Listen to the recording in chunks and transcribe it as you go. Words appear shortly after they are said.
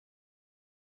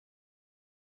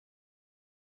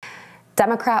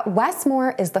Democrat Wes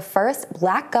Moore is the first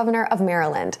Black governor of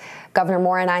Maryland. Governor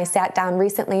Moore and I sat down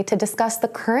recently to discuss the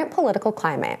current political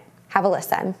climate. Have a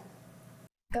listen.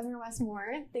 Governor Wes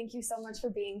Moore, thank you so much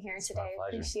for being here today. I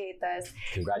appreciate this.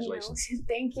 Congratulations.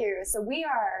 Thank you. So we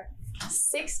are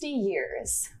 60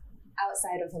 years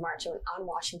outside of the March on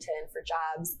Washington for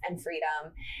jobs and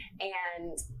freedom.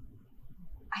 And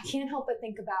I can't help but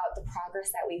think about the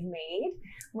progress that we've made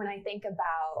when I think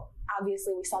about,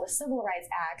 obviously, we saw the Civil Rights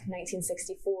Act,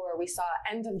 1964. We saw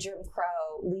end of Jim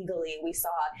Crow legally. We saw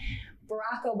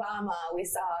Barack Obama.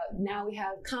 Now we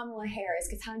have Kamala Harris,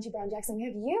 Ketanji Brown Jackson. We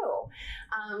have you.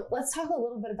 Let's talk a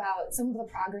little bit about some of the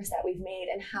progress that we've made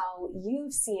and how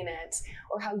you've seen it,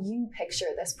 or how you picture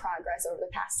this progress over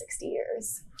the past 60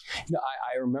 years. You know,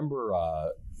 I remember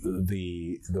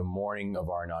the morning of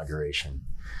our inauguration,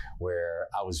 where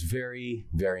I was very,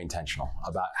 very intentional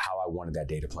about how I wanted that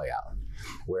day to play out,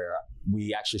 where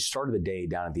we actually started the day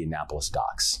down at the Annapolis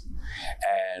docks.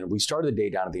 And we started the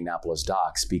day down at the Annapolis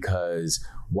docks because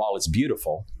while it's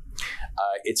beautiful,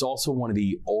 it's also one of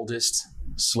the oldest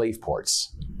slave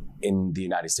ports in the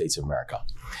United States of America.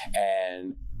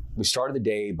 And we started the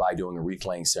day by doing a wreath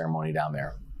laying ceremony down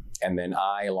there. And then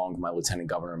I, along with my lieutenant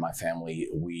governor and my family,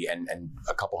 and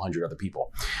a couple hundred other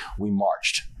people, we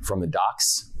marched from the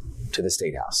docks to the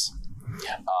State House.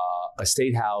 A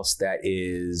State House that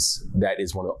is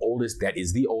one of the oldest, that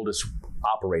is the oldest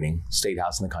operating state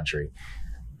house in the country,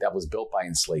 that was built by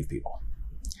enslaved people.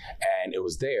 And it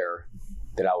was there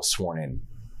that I was sworn in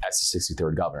as the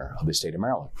 63rd governor of the state of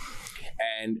Maryland.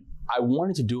 And I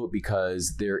wanted to do it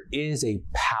because there is a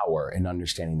power in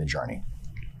understanding the journey.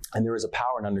 And there is a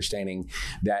power in understanding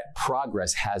that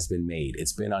progress has been made.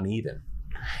 It's been uneven.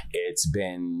 It's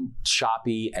been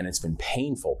choppy and it's been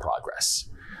painful progress,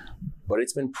 but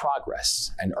it's been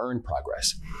progress and earned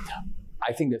progress.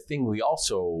 I think the thing we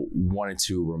also wanted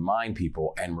to remind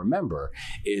people and remember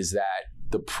is that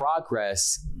the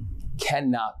progress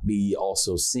cannot be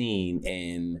also seen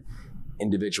in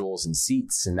individuals and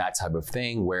seats and that type of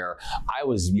thing, where I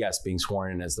was, yes, being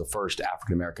sworn in as the first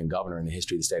African-American governor in the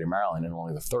history of the state of Maryland and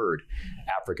only the third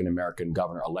African-American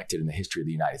governor elected in the history of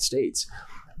the United States.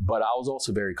 But I was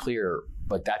also very clear,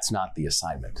 but that's not the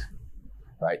assignment,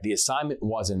 right? The assignment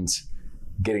wasn't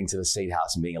getting to the state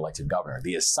house and being elected governor.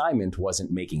 The assignment wasn't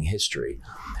making history.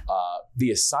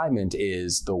 The assignment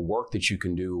is the work that you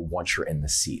can do once you're in the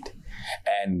seat.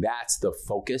 And that's the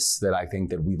focus that I think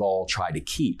that we've all tried to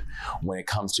keep when it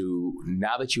comes to,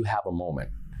 now that you have a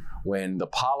moment when the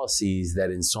policies that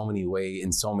in so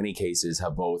many cases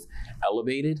have both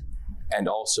elevated and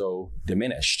also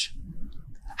diminished.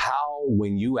 How,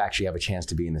 when you actually have a chance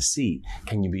to be in the seat,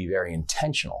 can you be very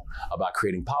intentional about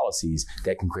creating policies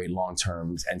that can create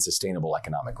long-term and sustainable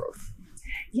economic growth?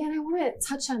 Yeah, and I want to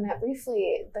touch on that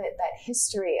briefly, that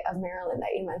history of Maryland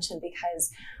that you mentioned,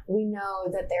 because we know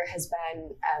that there has been,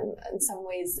 in some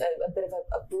ways, a bit of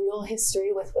a brutal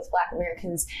history with Black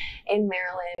Americans in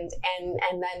Maryland.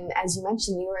 And then, as you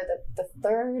mentioned, you were the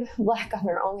third Black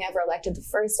governor, only ever elected, the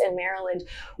first in Maryland.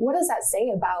 What does that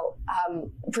say about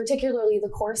particularly the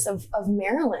course of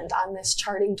Maryland on this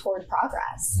charting toward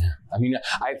progress? Yeah. I mean,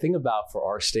 I think about for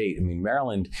our state, I mean,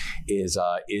 Maryland is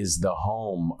the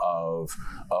home of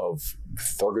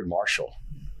Thurgood Marshall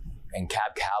and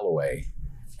Cab Calloway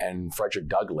and Frederick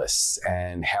Douglass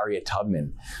and Harriet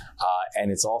Tubman.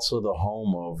 And it's also the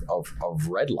home of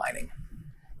redlining.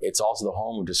 It's also the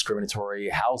home of discriminatory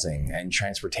housing and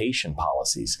transportation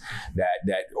policies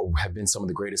that have been some of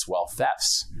the greatest wealth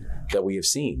thefts that we have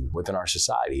seen within our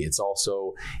society. It's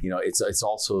also, it's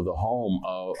also the home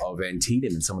of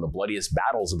Antietam and some of the bloodiest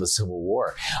battles of the Civil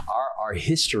War. Our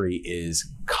history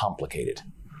is complicated.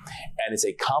 And it's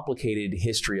a complicated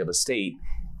history of a state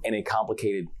in a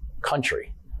complicated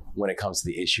country when it comes to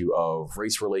the issue of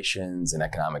race relations and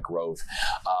economic growth.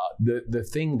 The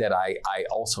thing that I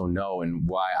also know, and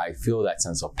why I feel that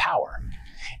sense of power,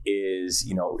 is,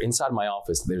 inside my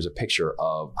office, there's a picture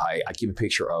of, I keep a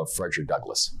picture of Frederick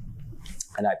Douglass.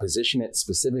 And I position it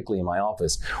specifically in my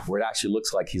office where it actually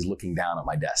looks like he's looking down at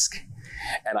my desk.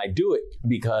 And I do it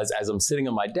because as I'm sitting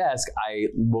on my desk, I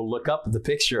will look up at the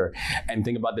picture and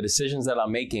think about the decisions that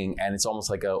I'm making. And it's almost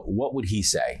like what would he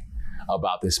say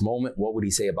about this moment? What would he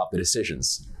say about the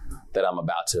decisions that I'm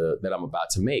about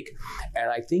to make? And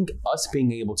I think us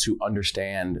being able to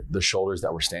understand the shoulders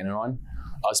that we're standing on,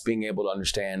 us being able to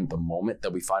understand the moment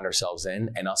that we find ourselves in,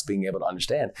 and us being able to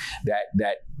understand that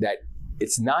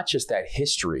it's not just that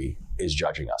history is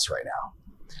judging us right now.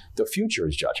 The future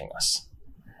is judging us.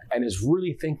 and is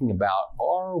really thinking about,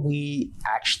 are we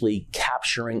actually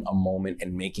capturing a moment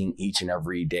and making each and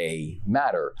every day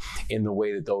matter in the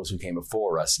way that those who came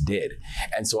before us did?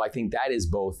 And so I think that is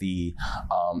both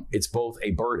it's both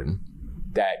a burden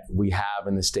that we have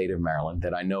in the state of Maryland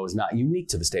that I know is not unique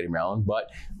to the state of Maryland, but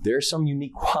there's some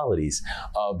unique qualities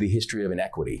of the history of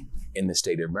inequity in the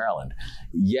state of Maryland.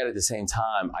 Yet at the same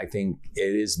time, I think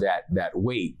it is that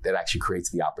weight that actually creates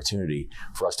the opportunity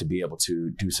for us to be able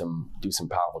to do some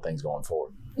powerful things going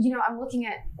forward. You know, I'm looking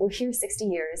at, we're here 60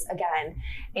 years again,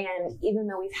 and even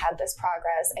though we've had this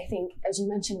progress, I think, as you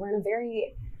mentioned, we're in a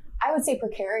very, I would say,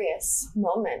 precarious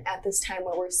moment at this time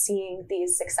where we're seeing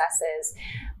these successes.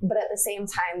 But at the same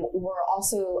time, we're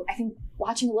also, I think,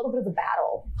 watching a little bit of a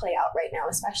battle play out right now,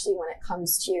 especially when it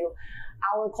comes to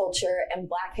our culture and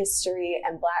Black history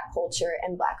and Black culture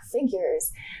and Black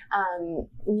figures.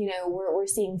 You know, we're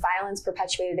seeing violence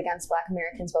perpetuated against Black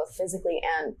Americans, both physically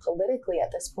and politically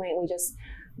at this point. We just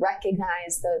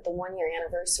recognized the 1-year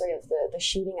anniversary of the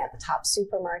shooting at the Top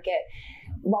supermarket,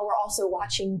 while we're also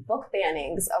watching book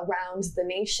bannings around the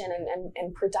nation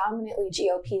and predominantly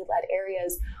GOP-led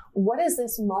areas. What is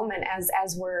this moment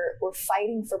as we're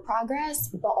fighting for progress,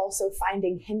 but also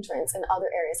finding hindrance in other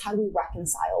areas? How do we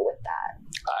reconcile with that?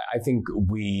 I think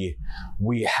we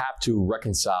have to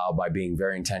reconcile by being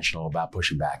very intentional about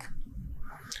pushing back.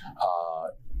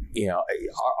 You know,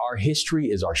 our history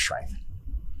is our strength.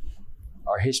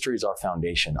 Our history is our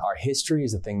foundation. Our history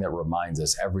is the thing that reminds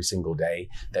us every single day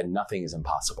that nothing is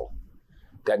impossible.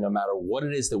 That no matter what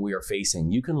it is that we are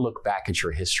facing, you can look back at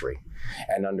your history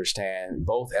and understand,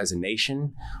 both as a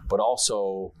nation, but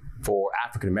also for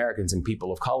African Americans and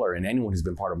people of color and anyone who's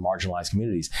been part of marginalized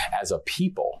communities, as a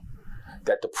people,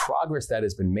 that the progress that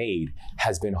has been made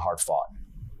has been hard fought.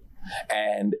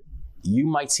 And you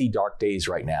might see dark days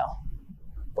right now,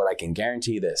 but I can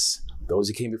guarantee this: those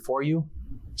who came before you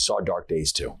saw dark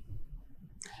days too,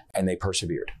 and they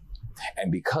persevered.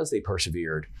 And because they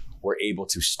persevered, we're able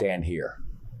to stand here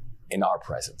in our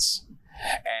presence.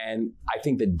 And I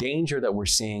think the danger that we're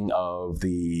seeing of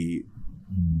the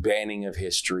banning of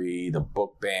history, the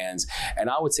book bans, and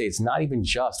I would say it's not even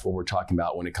just what we're talking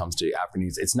about when it comes to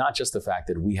Africans. It's not just the fact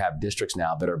that we have districts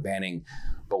now that are banning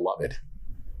Beloved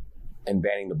and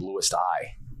banning The Bluest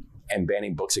Eye and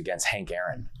banning books against Hank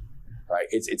Aaron. Right?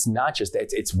 It's not just that.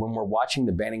 It's when we're watching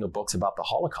the banning of books about the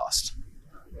Holocaust.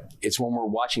 It's when we're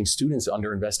watching students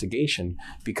under investigation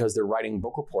because they're writing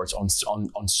book reports on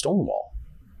Stonewall.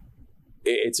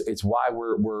 It's why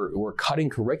we're cutting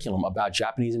curriculum about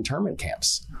Japanese internment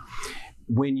camps.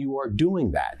 When you are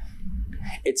doing that,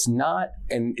 it's not,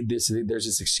 and there's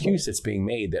this excuse that's being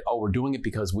made that, oh, we're doing it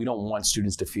because we don't want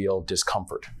students to feel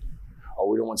discomfort, or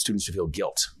we don't want students to feel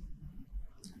guilt.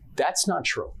 That's not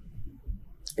true.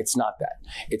 It's not that.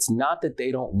 It's not that they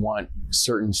don't want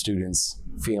certain students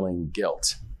feeling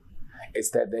guilt. It's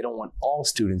that they don't want all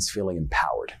students feeling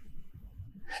empowered.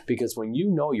 Because when you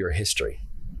know your history,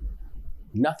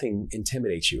 nothing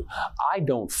intimidates you. I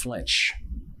don't flinch.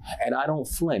 And I don't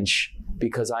flinch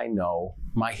because I know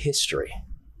my history.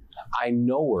 I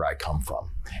know where I come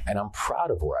from, and I'm proud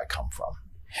of where I come from.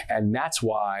 And that's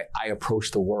why I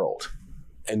approach the world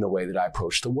in the way that I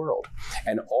approach the world.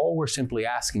 And all we're simply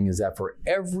asking is that for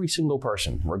every single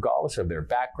person, regardless of their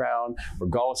background,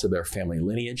 regardless of their family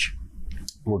lineage,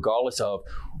 regardless of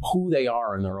who they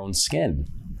are in their own skin,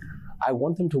 I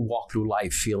want them to walk through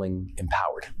life feeling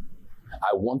empowered.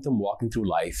 I want them walking through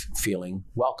life feeling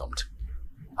welcomed.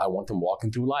 I want them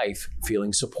walking through life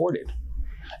feeling supported.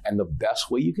 And the best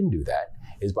way you can do that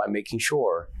is by making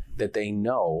sure that they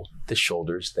know the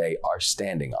shoulders they are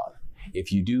standing on.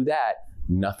 If you do that,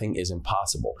 nothing is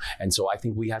impossible. And so I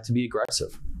think we have to be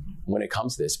aggressive when it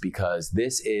comes to this, because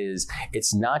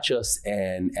it's not just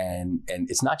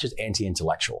it's not just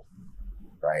anti-intellectual,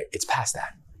 right? It's past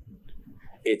that.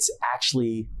 It's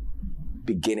actually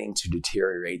beginning to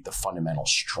deteriorate the fundamental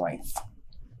strength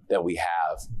that we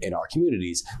have in our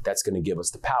communities that's going to give us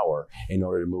the power in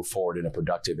order to move forward in a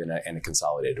productive and a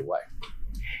consolidated way.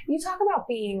 You talk about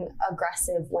being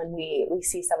aggressive when we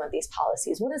see some of these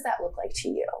policies. What does that look like to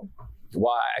you?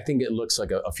 Well, I think it looks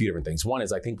like a few different things. One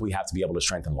is I think we have to be able to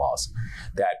strengthen laws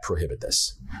that prohibit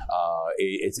this.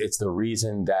 It's the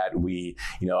reason that we,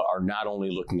 are not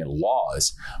only looking at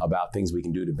laws about things we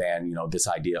can do to ban, this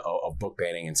idea of book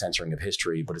banning and censoring of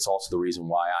history, but it's also the reason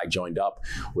why I joined up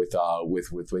with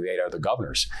 8 other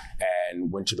governors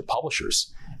and went to the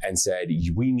publishers and said,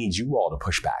 we need you all to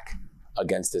push back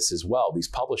against this as well. These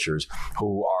publishers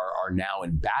who are now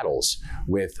in battles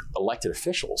with elected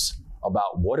officials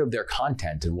about what of their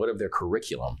content and what of their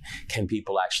curriculum can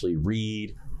people actually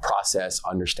read, process,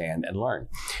 understand, and learn.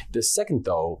 The second,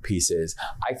 though, piece is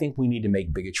I think we need to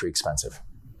make bigotry expensive.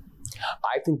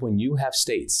 I think when you have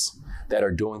states that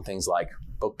are doing things like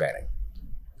book banning,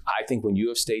 I think when you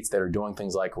have states that are doing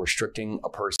things like restricting a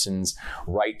person's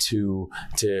right to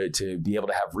be able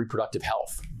to have reproductive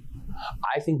health,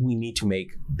 I think we need to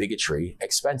make bigotry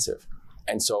expensive.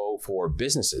 And so for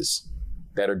businesses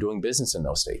that are doing business in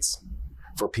those states,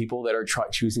 for people that are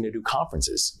choosing to do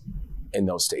conferences in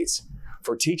those states,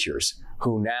 for teachers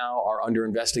who now are under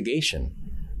investigation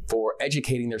for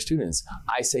educating their students,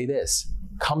 I say this: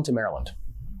 come to Maryland.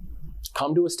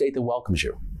 Come to a state that welcomes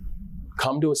you.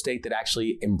 Come to a state that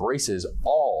actually embraces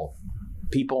all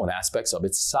people and aspects of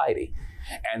its society.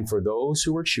 And for those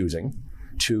who are choosing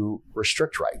to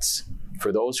restrict rights,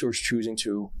 for those who are choosing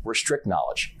to restrict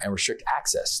knowledge and restrict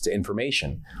access to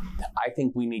information, I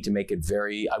think we need to make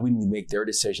their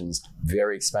decisions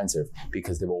very expensive,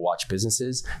 because they will watch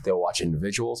businesses, they will watch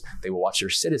individuals, they will watch their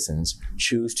citizens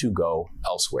choose to go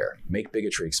elsewhere. Make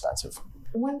bigotry expensive.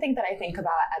 One thing that I think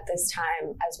about at this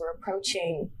time, as we're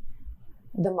approaching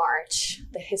the march,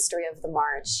 the history of the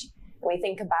march, we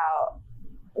think about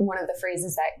one of the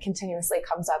phrases that continuously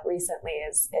comes up recently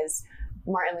is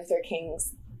Martin Luther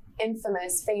King's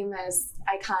infamous, famous,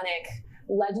 iconic,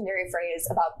 legendary phrase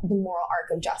about the moral arc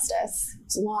of justice.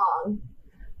 It's long,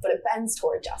 but it bends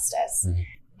toward justice. Mm-hmm.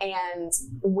 And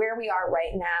where we are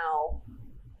right now,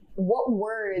 what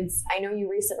words, I know you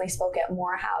recently spoke at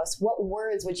Morehouse, what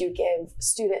words would you give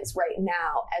students right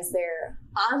now as they're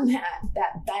on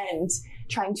that bend,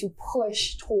 trying to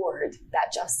push toward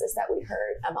that justice that we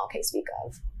heard MLK speak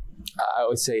of? I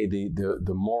would say the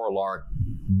moral arc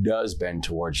does bend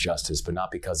towards justice, but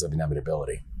not because of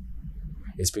inevitability.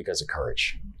 It's because of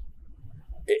courage.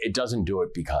 It doesn't do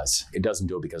it because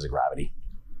of gravity.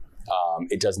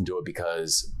 It doesn't do it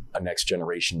because a next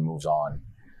generation moves on.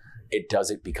 It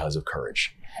does it because of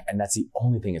courage. And that's the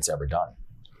only thing it's ever done.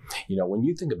 You know, when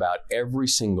you think about every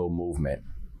single movement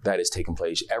that has taken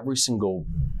place, every single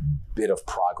bit of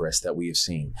progress that we have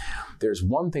seen, there's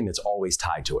one thing that's always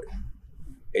tied to it.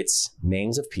 It's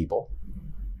names of people,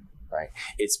 right?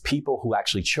 It's people who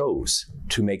actually chose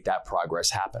to make that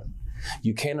progress happen.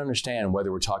 You can't understand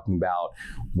whether we're talking about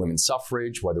women's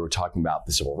suffrage, whether we're talking about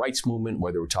the civil rights movement,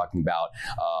 whether we're talking about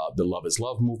the Love is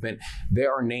Love movement.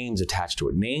 There are names attached to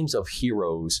it, names of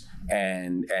heroes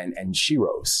and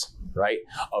sheroes, right?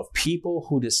 Of people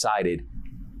who decided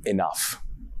enough.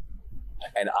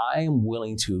 And I am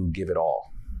willing to give it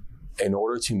all in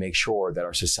order to make sure that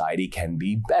our society can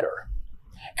be better.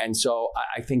 And so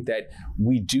I think that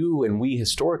we do, and we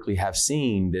historically have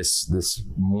seen this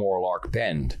moral arc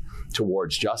bend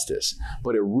towards justice,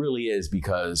 but it really is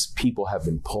because people have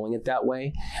been pulling it that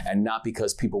way, and not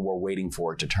because people were waiting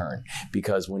for it to turn.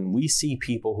 Because when we see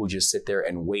people who just sit there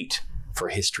and wait for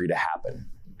history to happen,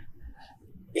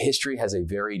 history has a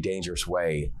very dangerous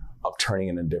way of turning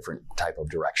in a different type of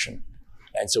direction.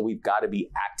 And so we've got to be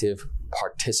active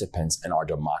participants in our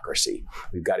democracy.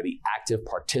 We've got to be active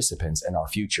participants in our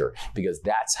future, because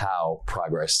that's how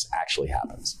progress actually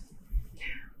happens.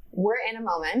 We're in a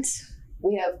moment.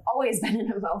 We have always been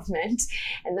in a moment,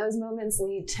 and those moments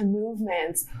lead to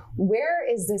movements. Where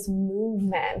is this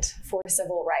movement for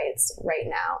civil rights right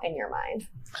now in your mind?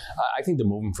 I think the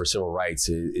movement for civil rights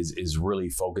is really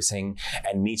focusing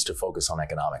and needs to focus on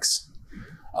economics.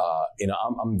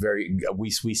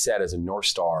 We set as a North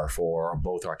Star for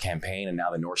both our campaign and now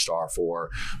the North Star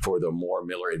for the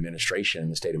Moore-Miller administration in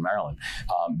the state of Maryland.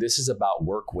 This is about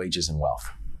work, wages, and wealth,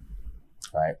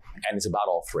 right? And it's about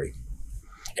all three.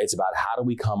 It's about how do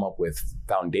we come up with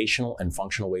foundational and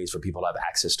functional ways for people to have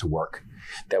access to work,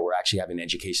 that we're actually having an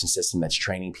education system that's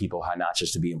training people how not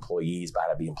just to be employees, but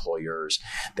how to be employers,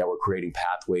 that we're creating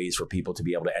pathways for people to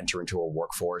be able to enter into a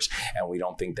workforce. And we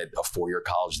don't think that a four-year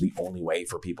college is the only way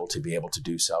for people to be able to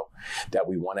do so, that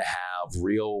we want to have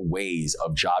real ways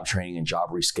of job training and job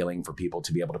reskilling for people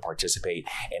to be able to participate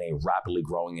in a rapidly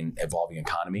growing and evolving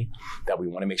economy, that we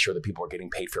want to make sure that people are getting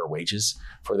paid fair wages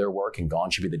for their work. And gone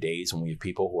should be the days when we have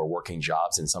people who are working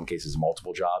jobs, in some cases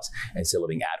multiple jobs, and still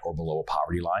living at or below a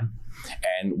poverty line.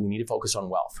 And we need to focus on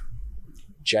wealth,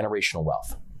 generational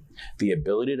wealth, the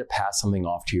ability to pass something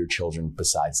off to your children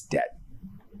besides debt,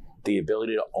 the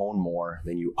ability to own more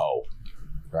than you owe,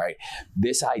 right?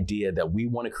 This idea that we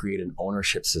want to create an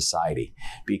ownership society,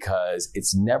 because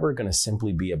it's never going to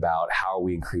simply be about how are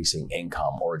we increasing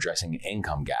income or addressing an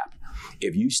income gap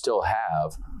if you still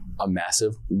have a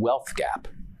massive wealth gap,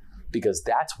 because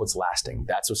that's what's lasting,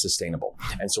 that's what's sustainable.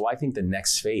 And so I think the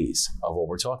next phase of what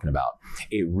we're talking about,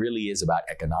 it really is about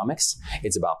economics.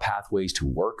 It's about pathways to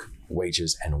work,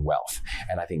 wages, and wealth.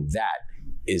 And I think that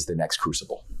is the next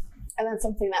crucible. And that's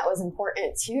something that was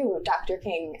important to Dr.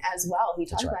 King as well. He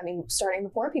talked right. about, I mean, starting the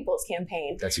Poor People's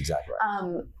Campaign. That's exactly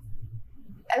right.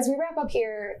 As we wrap up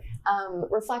here,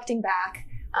 reflecting back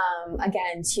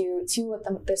again to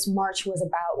what this march was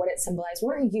about, what it symbolized,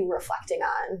 what are you reflecting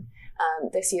on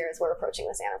this year as we're approaching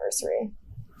this anniversary?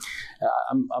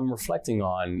 I'm reflecting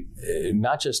on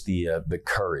not just the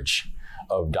courage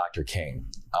of Dr. King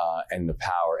and the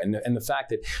power and the fact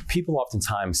that people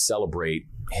oftentimes celebrate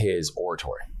his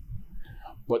oratory.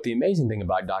 But the amazing thing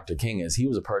about Dr. King is he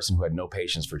was a person who had no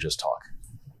patience for just talk.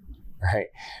 Right,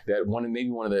 that one of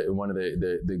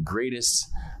the greatest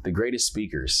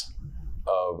speakers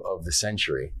of the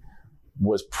century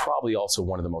was probably also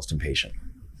one of the most impatient.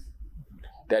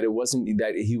 That it wasn't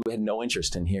that he had no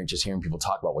interest in hearing people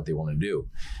talk about what they want to do.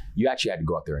 You actually had to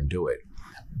go out there and do it.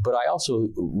 But I also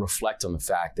reflect on the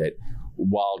fact that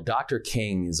while Dr.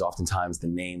 King is oftentimes the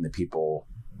name that people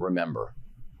remember,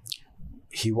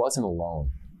 he wasn't alone.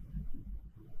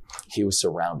 He was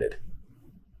surrounded.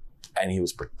 And he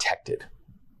was protected,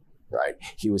 right?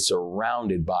 He was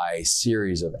surrounded by a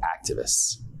series of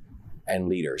activists and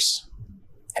leaders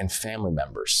and family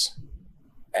members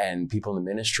and people in the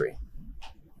ministry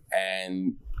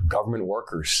and government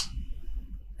workers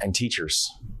and teachers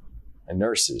and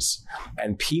nurses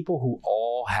and people who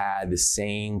all had the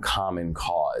same common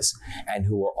cause and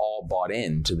who were all bought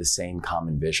into the same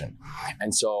common vision.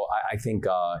 And so I think,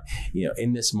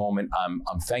 in this moment,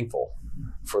 I'm thankful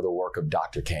for the work of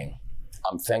Dr. King.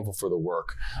 I'm thankful for the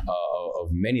work of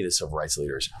many of the civil rights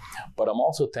leaders, but I'm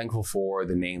also thankful for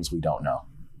the names we don't know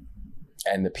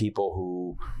and the people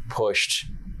who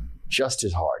pushed just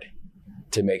as hard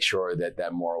to make sure that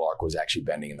that moral arc was actually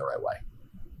bending in the right way.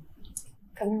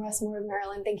 Governor Wes Moore of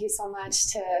Maryland, thank you so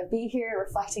much to be here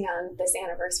reflecting on this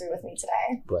anniversary with me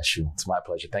today. Bless you. It's my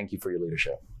pleasure. Thank you for your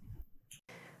leadership.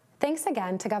 Thanks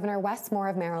again to Governor Wes Moore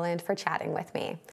of Maryland for chatting with me.